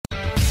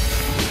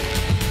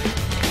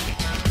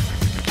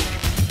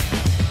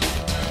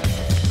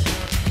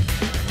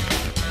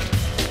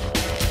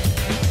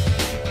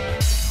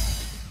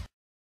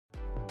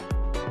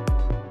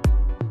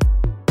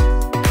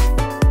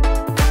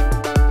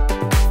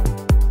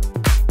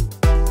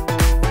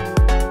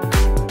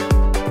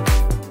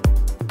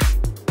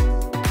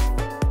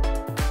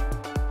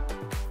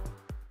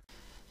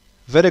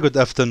Very good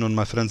afternoon,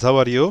 my friends. How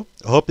are you?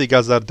 Hope you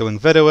guys are doing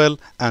very well,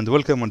 and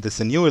welcome on this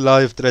new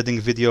live trading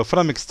video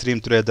from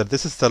Extreme Trader.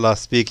 This is Salah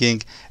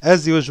speaking.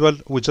 As usual,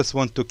 we just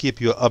want to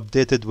keep you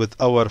updated with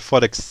our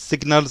forex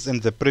signals in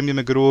the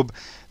premium group.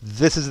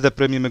 This is the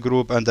premium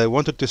group, and I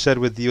wanted to share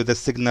with you the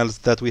signals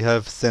that we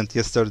have sent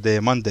yesterday,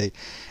 Monday.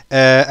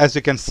 As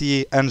you can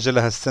see, Angela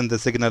has sent the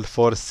signal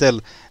for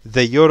sell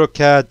the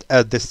EuroCAD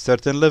at this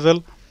certain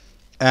level,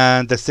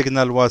 and the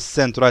signal was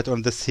sent right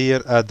on this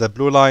here at the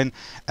blue line,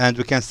 and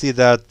we can see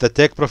that the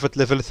take profit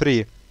level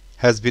 3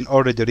 has been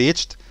already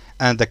reached,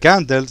 and the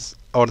candles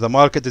or the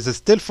market is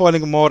still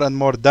falling more and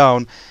more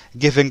down,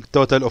 giving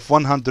total of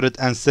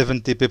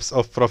 170 pips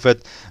of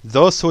profit.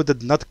 Those who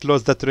did not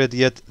close the trade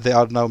yet, they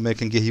are now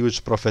making a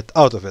huge profit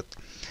out of it.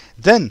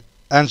 Then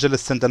Angela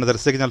sent another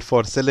signal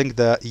for selling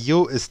the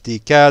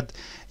USD CAD.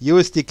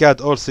 USD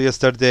CAD also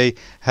yesterday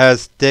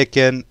has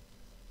taken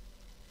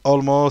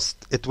almost,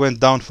 it went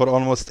down for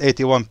almost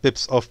 81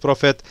 pips of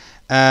profit,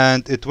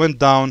 and it went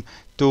down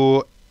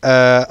to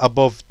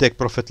above take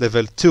profit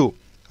level 2.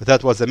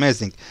 That was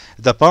amazing.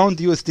 The pound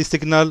USD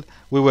signal,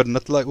 we were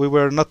not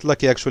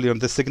lucky actually on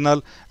this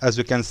signal. As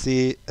you can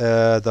see,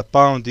 the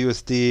pound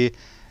USD,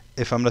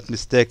 if I'm not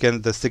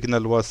mistaken, the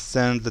signal was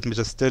sent, let me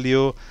just tell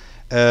you,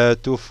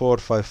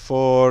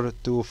 2454,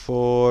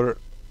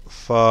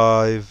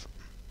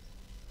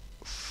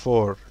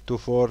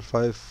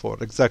 2454,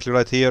 exactly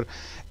right here.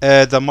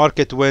 The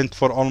market went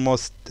for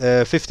almost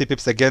 50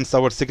 pips against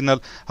our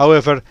signal.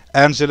 However,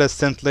 Angela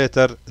sent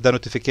later the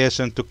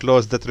notification to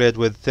close the trade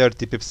with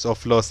 30 pips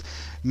of loss,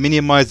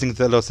 minimizing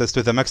the losses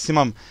to the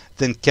maximum.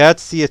 Then CAD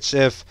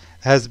CHF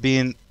has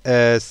been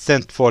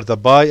sent for the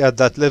buy at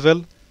that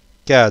level.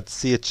 CAD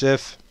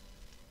CHF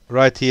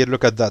right here,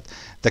 look at that.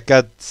 The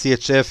CAD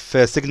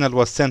CHF signal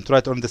was sent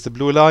right on this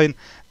blue line,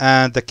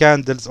 and the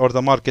candles or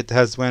the market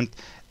has went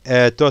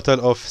a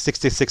total of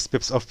 66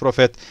 pips of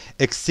profit,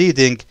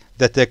 exceeding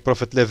the take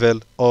profit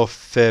level of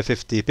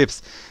 50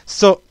 pips.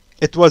 So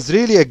it was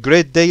really a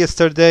great day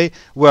yesterday.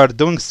 We are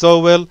doing so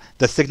well.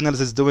 The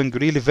signals is doing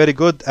really very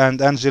good,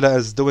 and Angela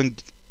is doing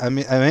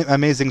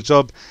amazing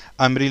job.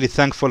 I'm really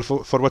thankful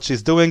for what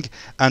she's doing,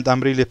 and I'm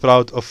really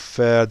proud of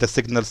the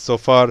signals so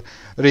far.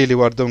 Really,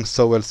 we are doing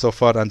so well so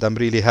far, and I'm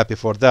really happy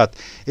for that.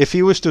 If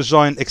you wish to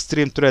join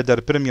Extreme Trader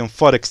Premium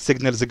Forex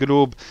Signals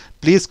Group,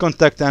 please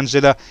contact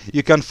Angela.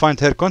 You can find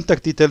her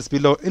contact details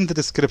below in the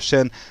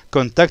description.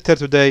 Contact her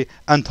today,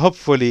 and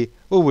hopefully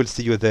we will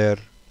see you there.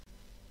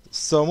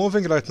 So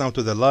moving right now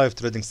to the live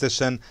trading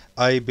session,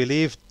 I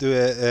believe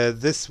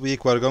this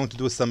week we're going to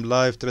do some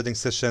live trading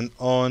session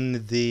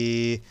on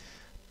the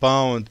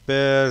pound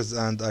pairs,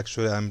 and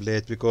actually I'm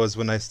late because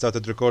when I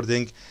started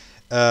recording,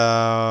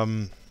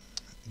 the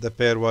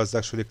pair was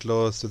actually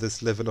close to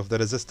this level of the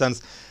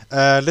resistance.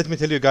 Let me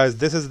tell you guys,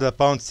 this is the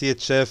pound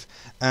CHF,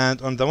 and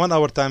on the 1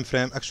 hour time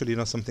frame, actually, you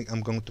know something,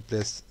 I'm going to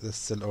place the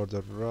sell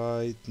order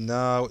right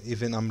now.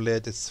 Even I'm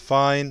late, it's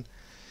fine.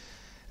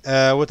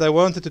 What I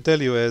wanted to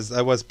tell you is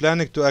I was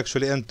planning to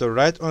actually enter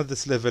right on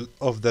this level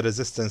of the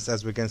resistance.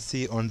 As we can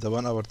see on the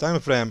 1 hour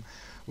time frame,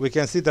 we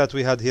can see that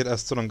we had here a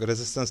strong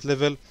resistance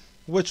level,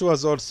 which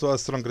was also a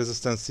strong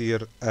resistance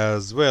here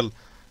as well.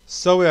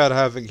 So we are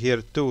having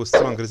here two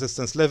strong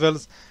resistance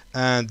levels,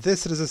 and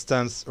this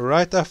resistance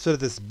right after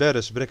this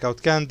bearish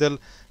breakout candle,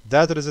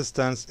 that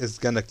resistance is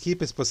gonna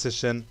keep its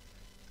position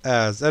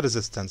as a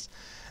resistance.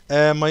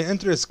 My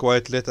entry is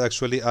quite late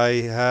actually.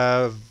 I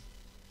have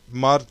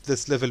marked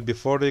this level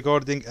before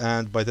recording,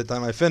 and by the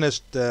time I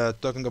finished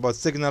talking about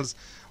signals,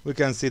 we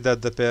can see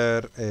that the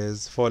pair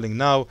is falling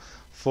now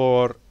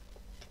for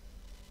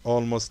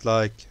almost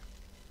like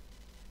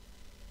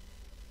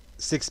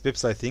 6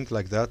 pips, I think,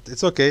 like that.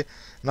 It's okay,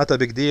 not a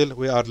big deal.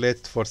 We are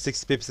late for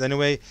 6 pips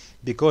anyway,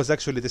 because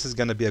actually this is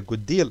gonna be a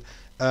good deal.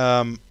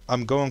 I'm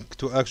going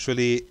to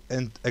actually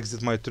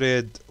exit my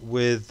trade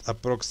with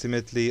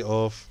approximately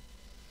of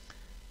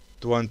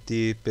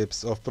 20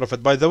 pips of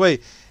profit. By the way,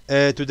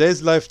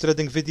 today's live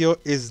trading video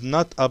is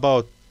not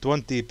about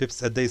 20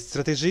 pips a day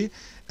strategy.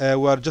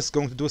 We are just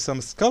going to do some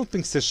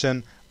scalping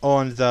session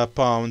on the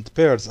pound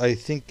pairs. I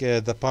think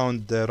the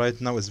pound right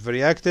now is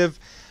very active,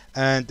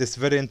 and it's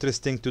very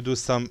interesting to do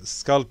some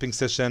scalping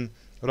session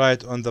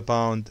right on the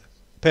pound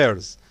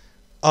pairs.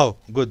 Oh,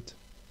 good.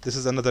 This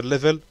is another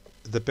level.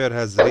 The pair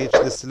has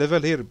reached this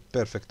level here.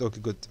 Perfect. Okay,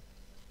 good.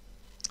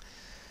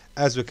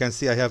 As we can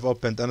see, I have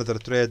opened another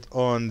trade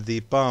on the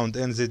pound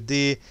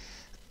NZD.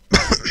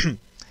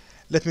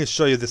 Let me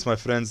show you this, my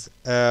friends.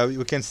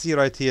 We can see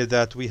right here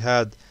that we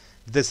had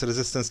this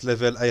resistance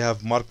level. I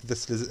have marked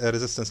this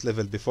resistance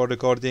level before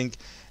recording.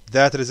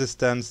 That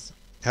resistance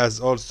has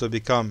also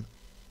become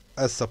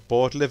a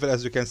support level,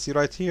 as you can see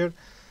right here.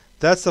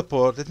 That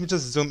support, let me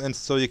just zoom in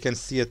so you can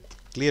see it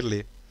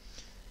clearly.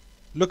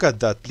 Look at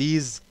that.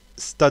 Please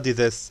study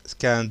this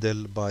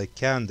candle by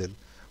candle.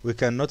 We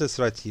can notice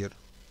right here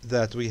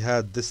that we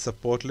had this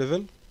support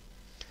level.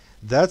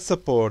 That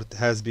support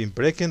has been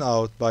broken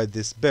out by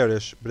this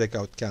bearish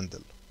breakout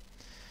candle,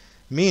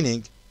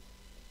 meaning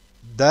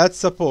that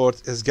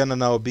support is gonna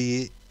now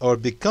be or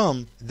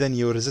become the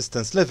new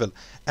resistance level,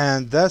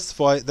 and that's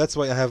why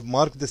I have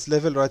marked this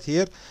level right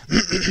here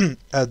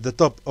at the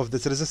top of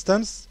this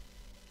resistance,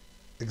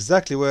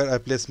 exactly where I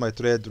place my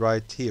trade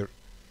right here.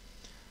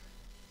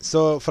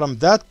 So from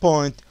that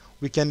point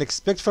we can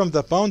expect from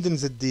the pound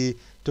NZD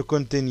to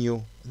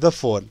continue the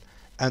fall,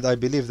 and I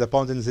believe the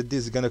pound NZD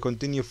is going to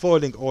continue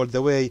falling all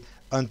the way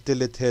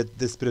until it hit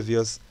this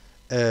previous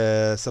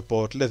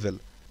support level.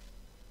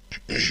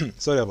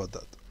 Sorry about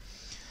that.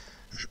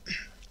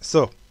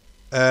 So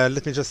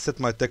let me just set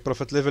my take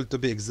profit level to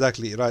be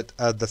exactly right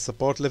at the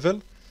support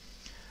level.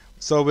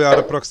 So we are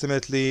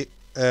approximately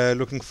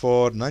looking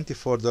for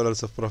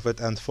 $94 of profit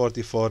and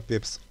 44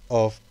 pips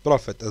of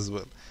profit as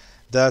well.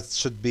 That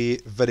should be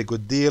a very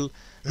good deal.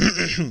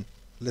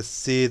 Let's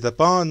see the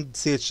pound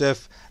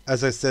CHF.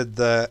 As I said,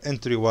 the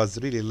entry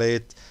was really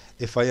late.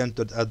 If I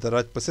entered at the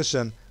right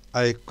position,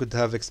 I could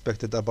have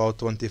expected about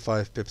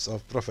 25 pips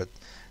of profit.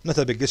 Not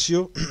a big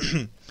issue.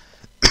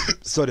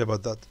 Sorry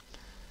about that.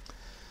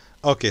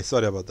 Okay,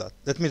 sorry about that.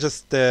 Let me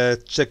just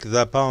check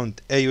the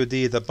pound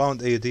AUD. The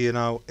pound AUD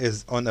now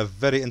is on a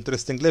very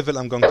interesting level.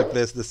 I'm going to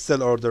place the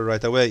sell order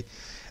right away.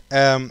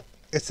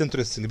 It's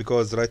interesting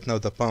because right now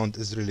the pound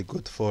is really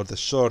good for the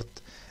short.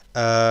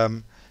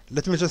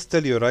 Let me just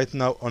tell you right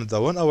now on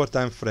the 1 hour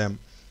time frame,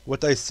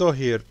 what I saw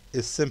here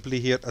is simply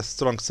here a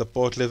strong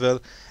support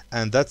level,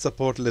 and that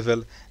support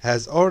level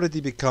has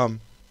already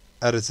become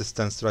a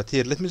resistance right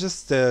here. Let me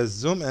just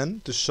zoom in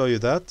to show you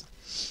that.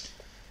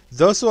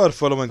 Those who are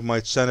following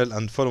my channel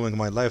and following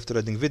my live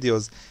trading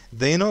videos,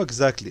 they know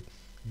exactly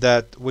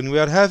that when we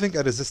are having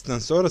a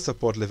resistance or a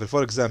support level,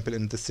 for example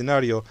in this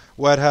scenario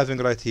we are having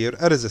right here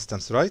a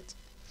resistance, right?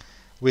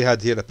 We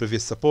had here a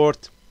previous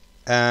support,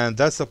 and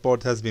that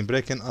support has been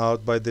broken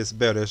out by this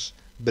bearish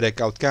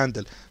breakout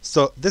candle.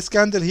 So this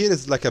candle here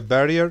is like a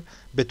barrier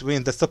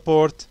between the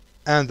support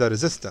and the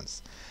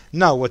resistance.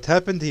 Now what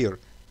happened here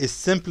is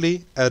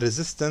simply a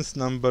resistance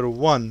number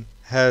 1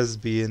 has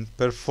been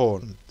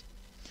performed,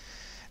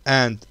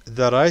 and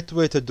the right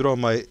way to draw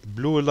my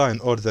blue line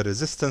or the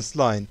resistance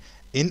line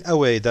in a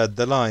way that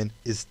the line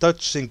is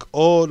touching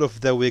all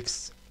of the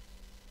wicks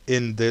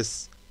in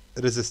this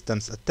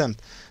resistance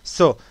attempt.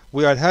 So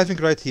we are having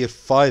right here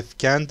 5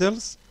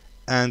 candles,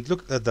 and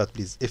look at that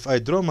please. If I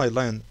draw my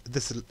line,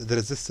 this is the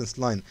resistance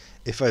line,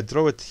 if I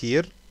draw it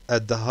here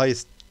at the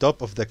highest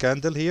top of the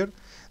candle here,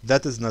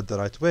 that is not the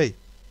right way.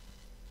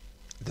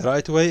 The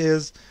right way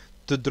is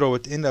to draw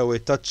it in a way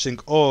touching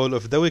all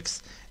of the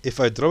wicks. If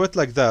I draw it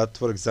like that,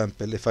 for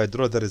example, if I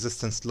draw the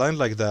resistance line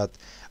like that,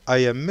 I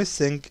am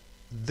missing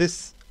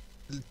this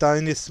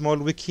tiny small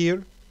wick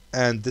here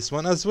and this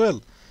one as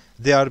well.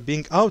 They are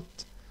being out.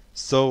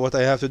 So what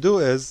I have to do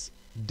is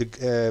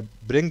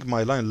bring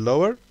my line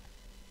lower,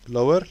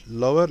 lower,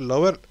 lower,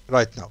 lower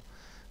right now.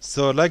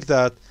 So like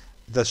that,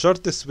 the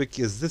shortest wick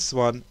is this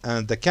one,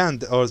 and the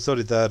candle, or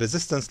sorry, the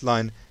resistance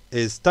line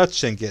is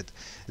touching it.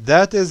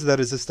 That is the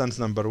resistance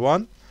number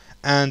 1.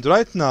 And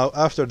right now,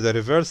 after the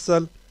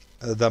reversal,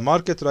 the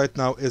market right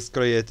now is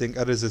creating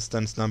a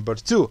resistance number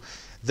 2.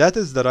 That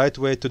is the right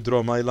way to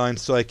draw my line,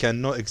 so I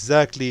can know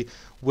exactly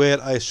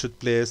where I should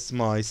place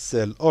my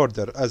sell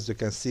order. As you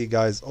can see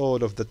guys,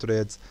 all of the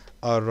trades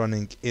are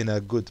running in a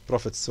good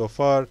profit so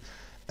far.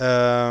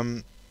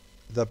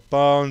 The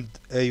pound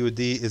AUD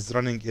is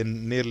running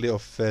in nearly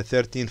of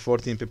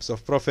 13-14 pips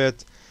of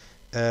profit.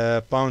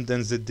 Pound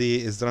NZD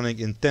is running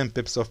in 10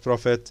 pips of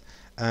profit,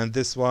 and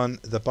this one,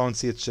 the pound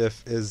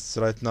CHF, is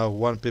right now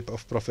 1 pip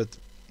of profit.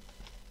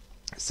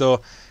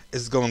 So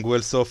it's going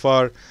well so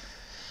far.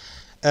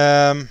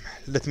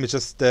 Let me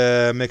just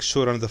make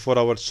sure on the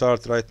 4-hour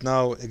chart right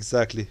now.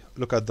 Exactly,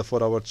 look at the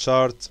 4-hour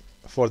chart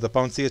for the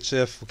pound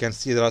CHF. We can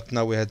see that right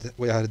now we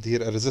had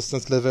here a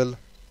resistance level,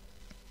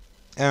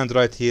 and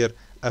right here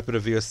a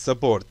previous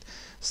support.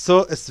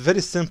 So it's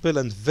very simple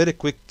and very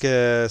quick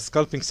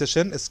scalping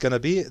session. It's gonna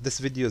be, this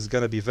video is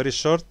gonna be very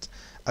short.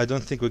 I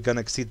don't think we're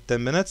gonna exceed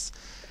 10 minutes.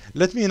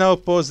 Let me now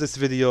pause this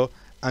video,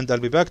 and I'll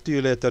be back to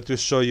you later to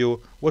show you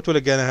what will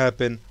gonna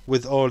happen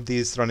with all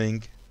these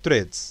running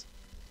trades.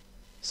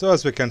 So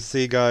as we can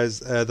see guys,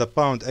 the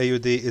pound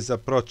AUD is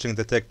approaching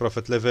the take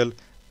profit level.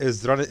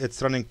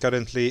 It's running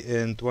currently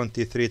in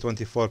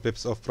 23-24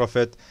 pips of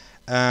profit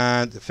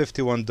and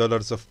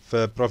 $51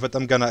 of profit.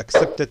 I'm gonna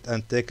accept it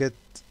and take it.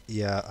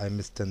 Yeah, I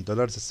missed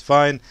 $10. It's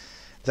fine.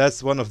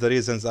 That's one of the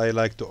reasons I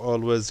like to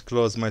always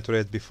close my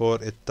trade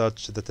before it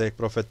touches the take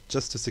profit,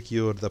 just to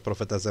secure the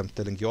profit, as I'm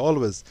telling you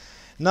always.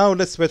 Now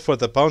let's wait for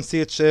the pound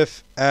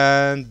CHF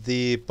and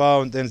the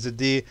pound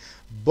NZD.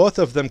 Both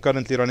of them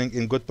currently running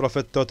in good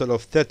profit, total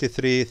of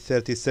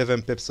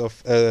 37 pips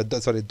of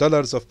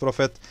dollars of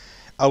profit.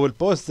 I will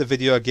pause the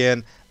video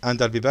again, and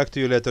I'll be back to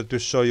you later to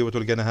show you what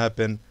will gonna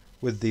happen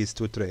with these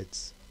two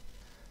trades.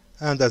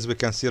 And as we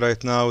can see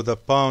right now, the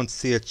pound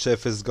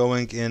CHF is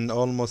going in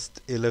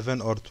almost 11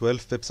 or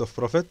 12 pips of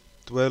profit.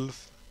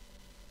 12,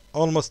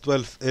 almost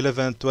 12,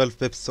 11, 12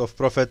 pips of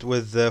profit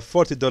with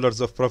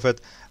 $40 of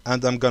profit,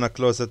 and I'm gonna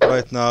close it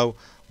right now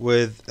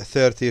with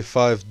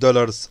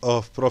 $35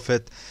 of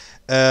profit.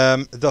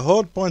 The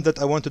whole point that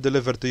I want to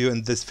deliver to you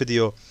in this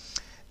video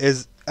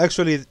is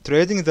actually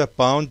trading the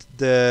pound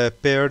the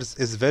pairs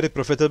is very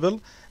profitable,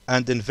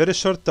 and in very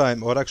short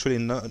time, or actually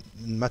in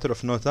matter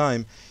of no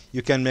time,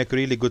 you can make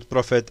really good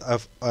profit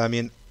of,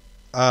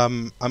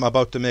 I'm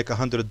about to make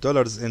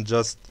 $100 in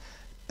just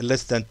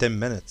less than 10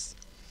 minutes.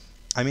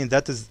 I mean,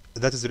 that is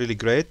really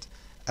great,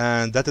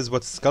 and that is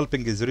what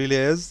scalping really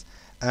is.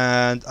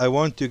 And I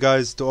want you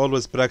guys to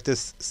always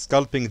practice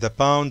scalping the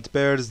pound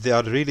pairs. They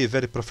are really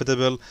very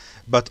profitable,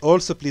 but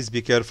also please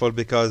be careful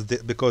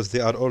because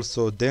they are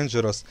also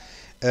dangerous.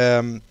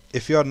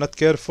 If you are not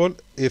careful,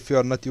 if you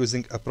are not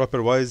using a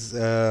proper wise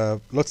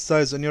lot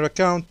size on your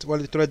account while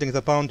you're trading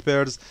the pound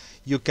pairs,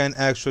 you can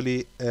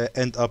actually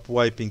end up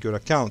wiping your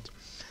account.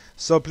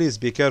 So please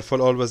be careful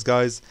always,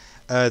 guys.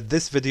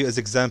 This video is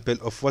example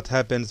of what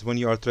happens when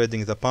you are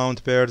trading the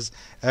pound pairs.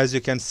 As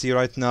you can see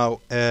right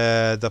now,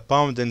 the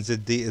pound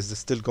NZD is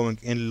still going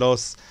in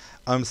loss.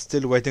 I'm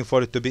still waiting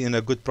for it to be in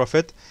a good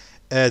profit.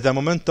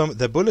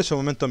 The bullish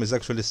momentum is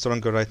actually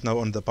stronger right now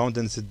on the pound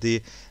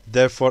NZD.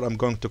 Therefore, I'm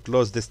going to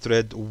close this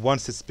trade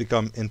once it's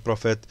become in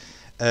profit,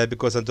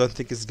 because I don't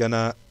think it's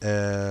gonna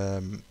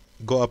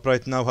go up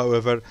right now.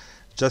 However,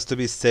 just to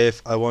be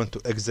safe, I want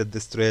to exit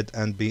this trade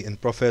and be in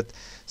profit.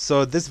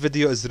 So this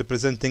video is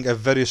representing a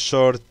very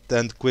short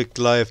and quick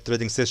live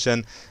trading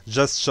session,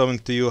 just showing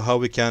to you how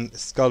we can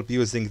scalp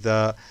using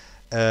the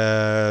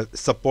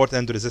support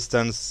and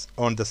resistance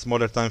on the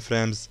smaller time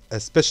frames,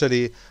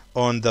 especially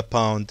on the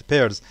pound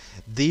pairs.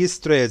 These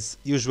trades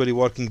usually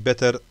working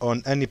better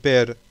on any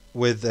pair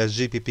with a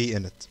GBP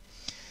in it.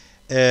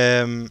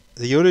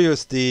 The Euro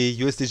USD,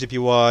 USD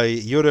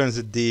JPY, Euro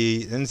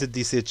NZD,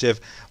 NZD CHF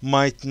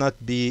might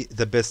not be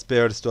the best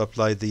pairs to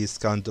apply these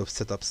kind of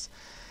setups.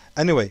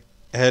 Anyway,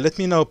 let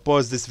me now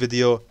pause this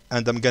video,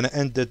 and I'm gonna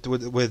end it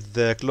with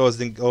the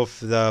closing of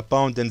the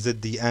pound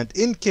NZD. And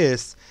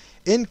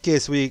in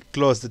case we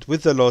closed it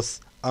with the loss,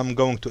 I'm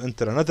going to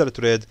enter another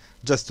trade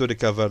just to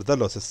recover the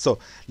losses. So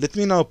let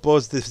me now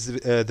pause this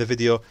the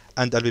video,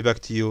 and I'll be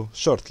back to you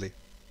shortly.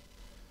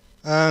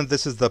 And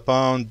this is the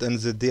pound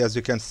NZD. As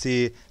you can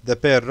see, the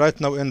pair right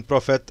now in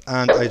profit,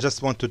 and I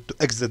just wanted to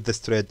exit this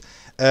trade.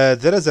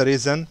 There is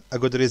a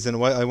good reason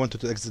why I wanted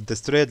to exit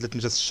this trade. Let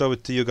me just show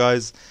it to you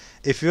guys.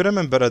 If you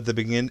remember at the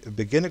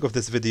beginning of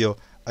this video,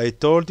 I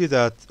told you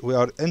that we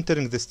are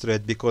entering this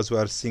trade because we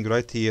are seeing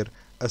right here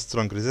a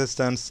strong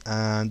resistance,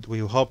 and we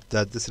hope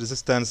that this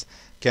resistance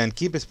can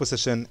keep its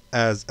position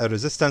as a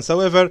resistance.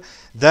 However,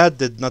 that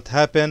did not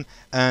happen,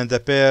 and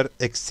the pair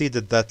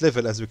exceeded that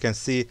level. As we can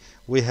see,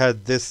 we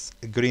had this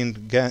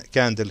green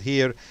candle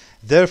here.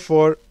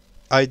 Therefore,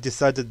 I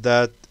decided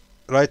that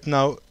right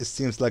now it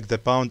seems like the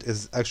pound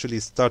is actually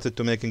started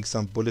to making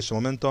some bullish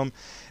momentum.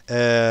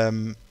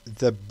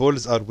 The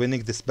bulls are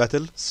winning this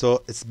battle,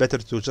 so it's better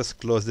to just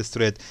close this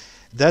trade.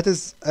 That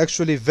is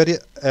actually very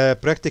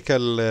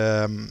practical.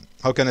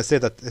 How can I say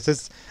that? It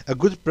is a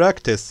good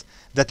practice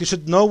that you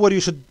should know where you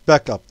should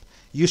back up.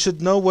 You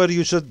should know where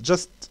you should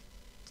just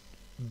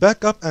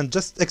back up and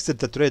just exit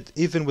the trade,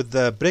 even with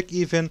the break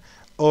even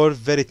or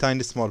very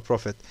tiny small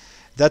profit.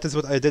 That is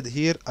what I did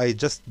here. I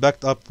just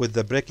backed up with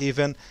the break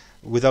even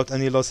without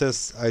any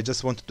losses. I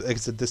just wanted to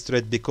exit this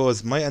trade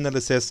because my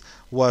analysis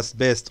was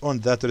based on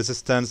that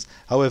resistance.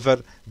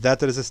 However,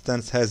 that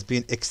resistance has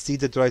been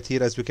exceeded right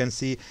here, as we can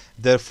see.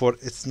 Therefore,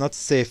 it's not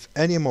safe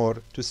anymore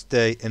to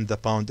stay in the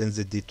pound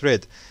NZD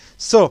trade.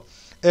 So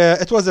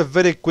it was a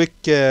very quick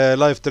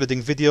live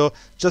trading video.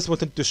 Just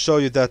wanted to show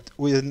you that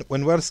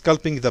when we're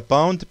scalping the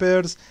pound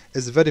pairs,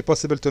 it's very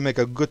possible to make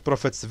a good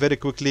profits very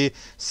quickly.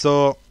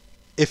 So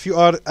if you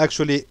are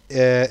actually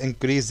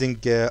increasing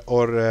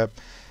or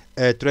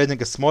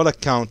trading a small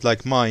account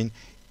like mine,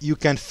 you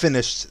can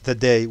finish the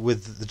day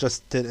with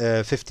just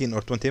 15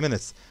 or 20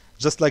 minutes.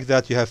 Just like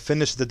that, you have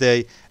finished the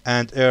day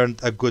and earned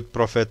a good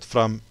profit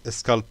from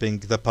scalping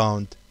the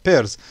pound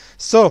pairs.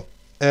 So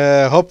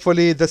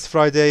hopefully this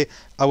Friday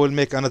I will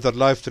make another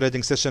live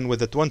trading session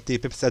with a 20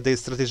 pips a day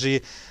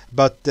strategy.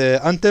 But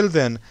until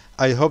then,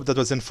 I hope that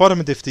was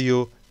informative to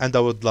you, and I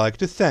would like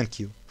to thank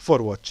you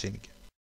for watching.